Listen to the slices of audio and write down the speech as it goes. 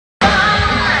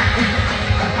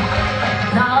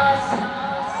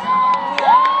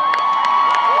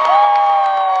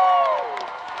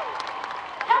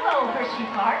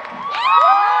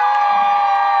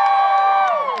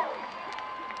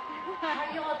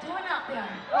doing out there?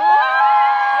 Yeah.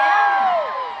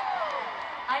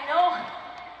 I know.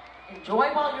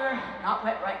 Enjoy while you're not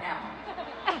wet right now.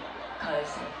 Because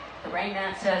the Rain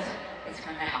Man says it's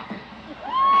going to happen.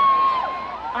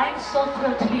 I'm so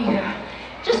thrilled to be here.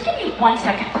 Just give me 1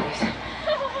 second, please.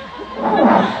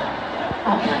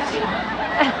 Oh, bless you.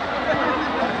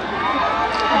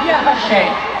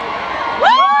 Shade.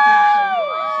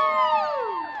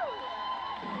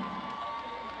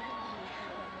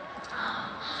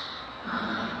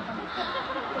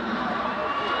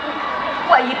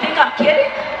 What, you think I'm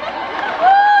kidding?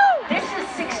 This is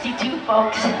 62,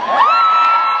 folks.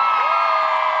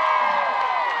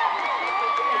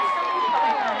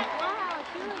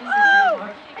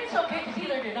 It's okay, because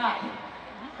either did I.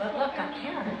 But look, I'm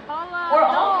here. We're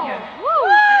all here.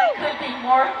 I could be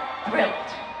more thrilled.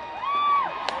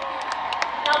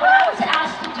 Now, when I was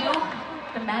asked to do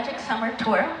the Magic Summer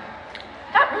Tour,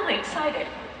 I got really excited.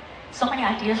 So many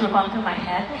ideas were going through my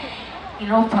head. You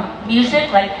know, from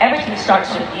music, like everything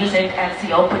starts with music as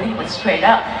the opening was straight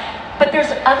up. But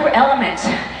there's other elements,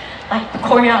 like the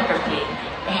choreography,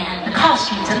 and the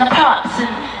costumes, and the props,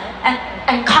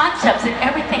 and concepts, and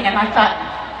everything. And I thought,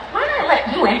 why don't I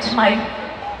let you into my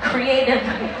creative,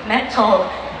 mental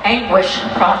anguish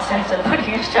process of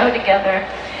putting a show together?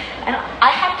 And I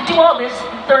have to do all this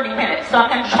in 30 minutes, so I'm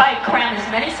going to try and cram as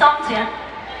many songs in.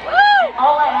 And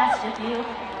all I ask of you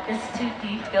is to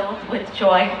be filled with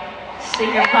joy.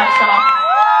 Sing your butts off.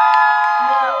 Do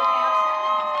a little dance.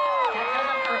 That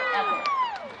doesn't hurt ever.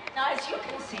 Now, as you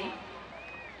can see,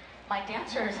 my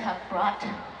dancers have brought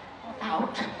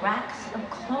out racks of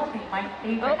clothing, my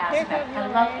favorite aspect. I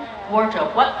love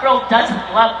wardrobe. What girl doesn't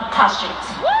love costumes?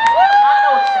 I'm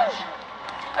no exception.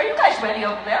 Are you guys ready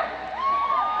over there?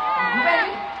 Are you ready?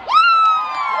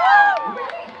 Are you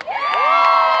ready?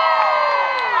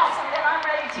 Awesome, then I'm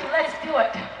ready too. Let's do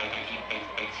it.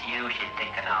 It's you she's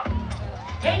thinking of.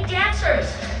 Hey, dancers,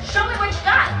 show me what you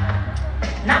got.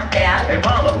 Not bad. Hey,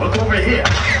 Paula, look over here.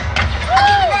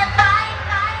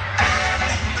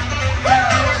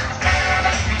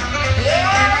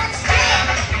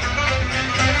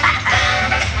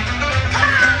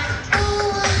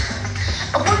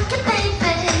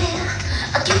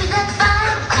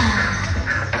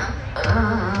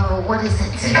 What is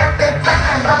it? You got that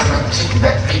vibe, R-O-G,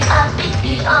 that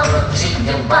V-I-B-E-R-O-G.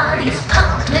 Your body is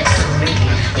pumped next to me.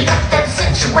 You got that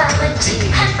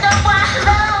sensuality. I know I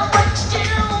love